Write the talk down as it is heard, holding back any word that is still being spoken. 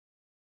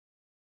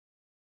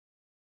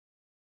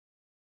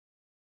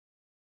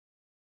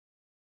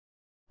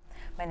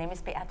My name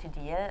is Beate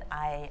Diehl.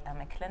 I am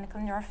a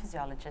clinical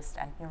neurophysiologist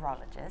and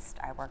neurologist.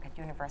 I work at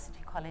University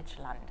College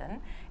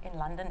London, in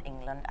London,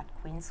 England, at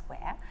Queen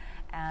Square.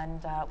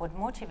 And what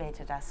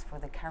motivated us for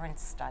the current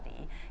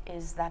study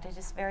is that it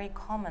is very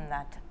common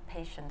that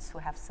patients who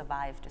have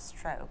survived a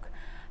stroke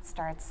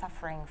start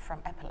suffering from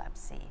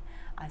epilepsy.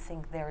 I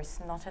think there is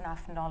not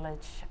enough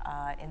knowledge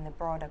in the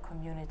broader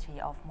community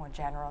of more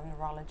general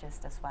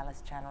neurologists as well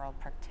as general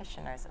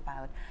practitioners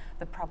about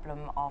the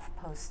problem of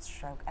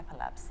post-stroke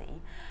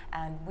epilepsy.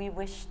 And we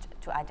wished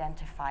to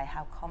identify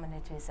how common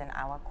it is in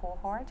our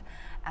cohort.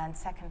 And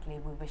secondly,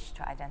 we wished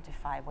to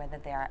identify whether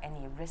there are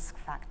any risk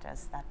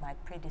factors that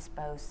might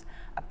predispose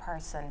a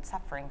person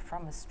suffering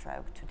from a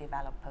stroke to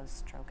develop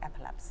post-stroke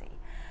epilepsy.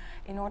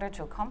 In order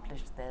to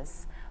accomplish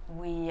this,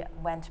 we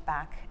went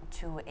back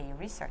to a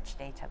research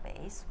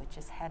database, which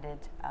is headed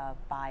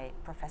by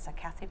Professor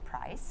Kathy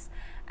Price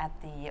at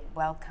the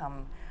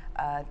Wellcome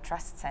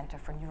Trust Center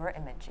for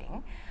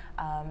Neuroimaging.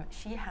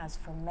 She has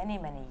for many,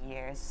 many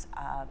years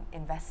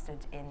invested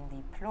in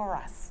the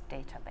PLORAS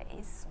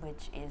database,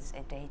 which is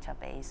a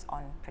database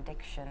on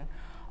prediction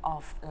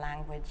of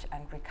language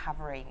and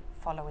recovery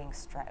following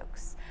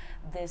strokes.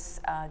 This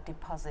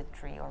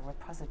depository or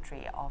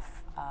repository of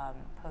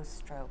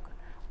post-stroke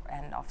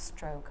and of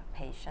stroke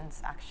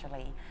patients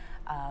actually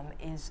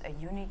is a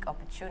unique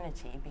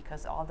opportunity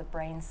because all the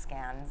brain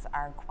scans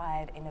are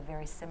acquired in a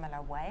very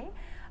similar way,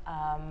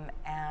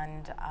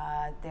 and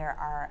there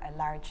are a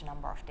large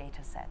number of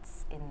data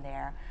sets in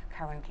there,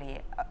 currently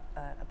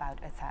about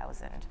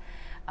 1,000.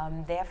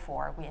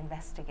 Therefore, we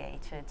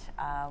investigated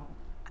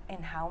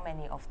in how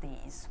many of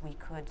these we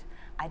could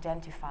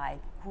identify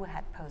who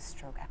had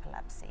post-stroke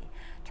epilepsy.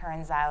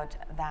 Turns out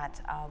that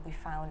we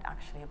found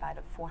actually about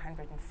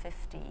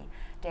 450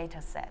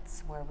 data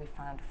sets where we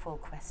found a full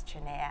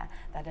questionnaire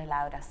that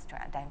allowed us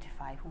to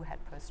identify who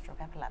had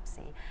post-stroke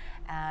epilepsy.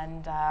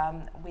 And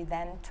we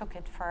then took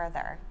it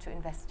further to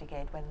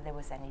investigate whether there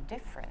was any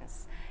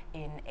difference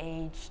in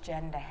age,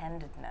 gender,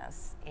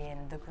 handedness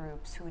in the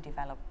groups who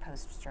developed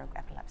post-stroke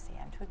epilepsy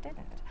and who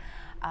didn't.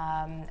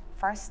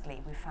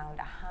 Firstly, we found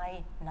a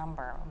high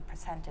number or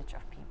percentage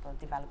of people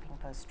developing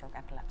post-stroke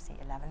epilepsy,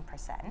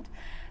 11%.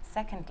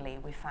 Secondly,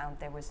 we found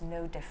there was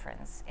no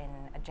difference in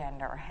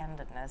gender or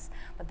handedness,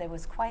 but there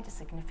was quite a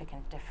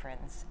significant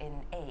difference in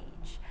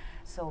age.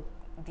 So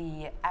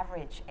the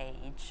average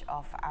age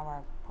of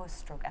our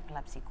post-stroke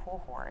epilepsy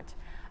cohort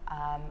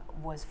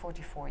was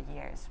 44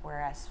 years,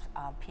 whereas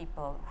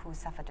people who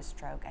suffered a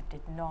stroke and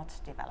did not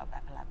develop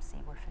epilepsy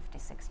were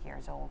 56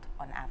 years old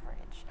on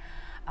average.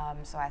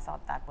 So I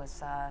thought that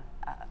was a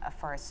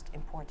first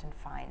important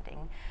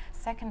finding.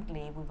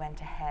 Secondly, we went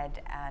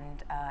ahead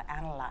and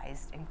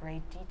analyzed in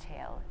great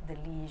detail the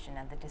lesion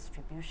and the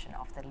distribution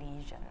of the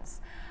lesions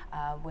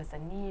with a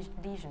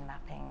lesion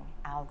mapping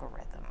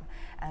algorithm.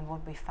 And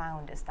what we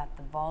found is that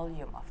the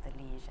volume of the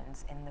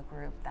lesions in the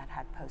group that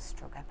had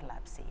post-stroke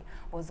epilepsy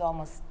was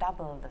almost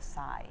double the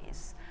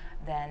size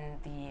than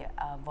the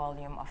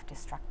volume of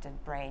destructed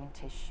brain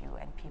tissue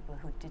in people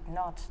who did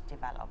not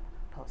develop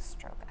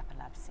post-stroke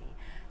epilepsy.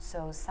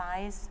 So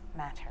size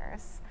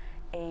matters,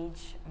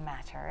 age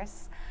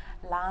matters.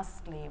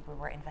 Lastly, we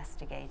were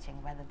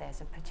investigating whether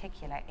there's a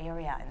particular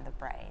area in the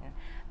brain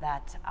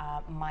that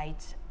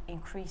might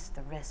increase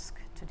the risk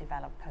to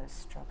develop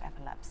post-stroke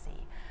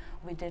epilepsy.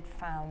 We did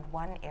found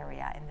one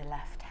area in the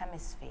left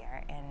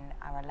hemisphere, in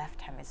our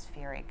left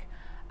hemispheric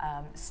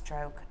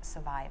stroke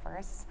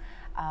survivors.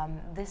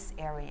 This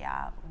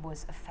area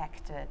was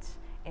affected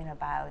in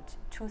about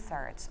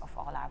 2/3 of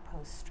all our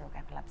post-stroke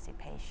epilepsy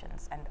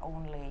patients, and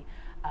only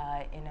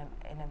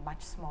in a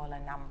much smaller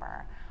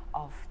number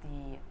of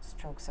the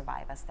stroke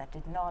survivors that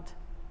did not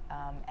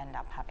end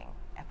up having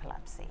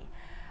epilepsy.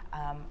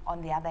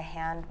 On the other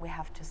hand, we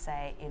have to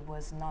say it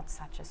was not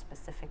such a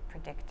specific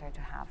predictor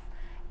to have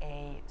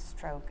a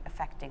stroke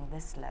affecting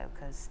this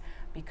locus,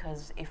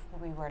 because if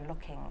we were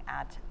looking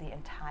at the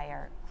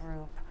entire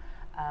group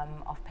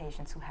of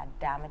patients who had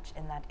damage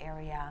in that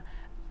area,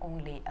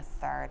 only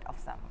 1/3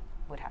 of them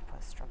would have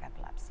post-stroke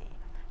epilepsy.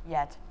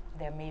 Yet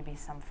there may be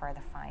some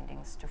further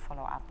findings to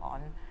follow up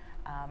on,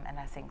 and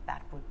I think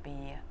that would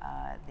be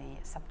the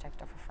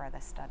subject of a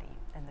further study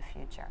in the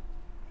future.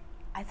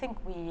 I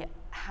think we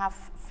have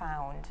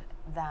found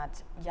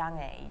that young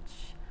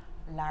age,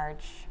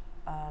 large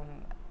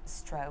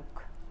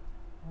stroke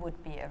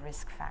would be a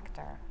risk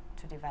factor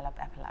to develop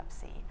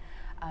epilepsy.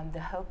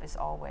 The hope is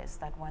always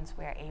that once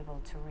we're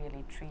able to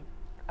really treat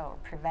or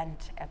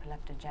prevent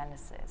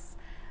epileptogenesis,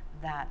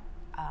 that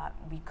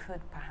we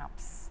could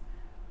perhaps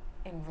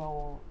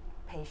enroll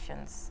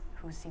patients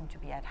who seem to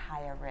be at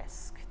higher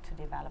risk to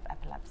develop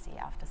epilepsy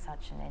after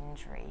such an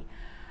injury,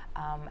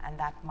 and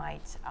that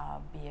might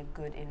be a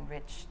good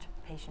enriched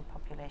patient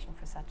population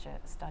for such a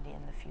study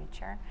in the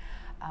future.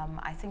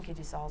 I think it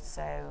is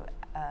also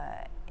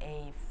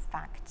a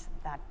fact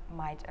that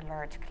might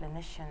alert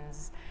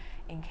clinicians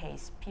in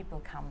case people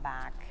come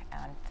back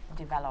and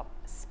develop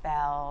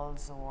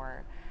spells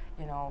or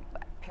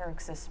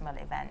paroxysmal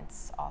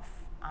events of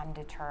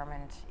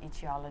undetermined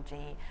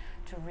etiology,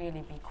 to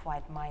really be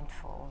quite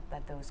mindful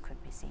that those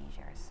could be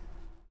seizures.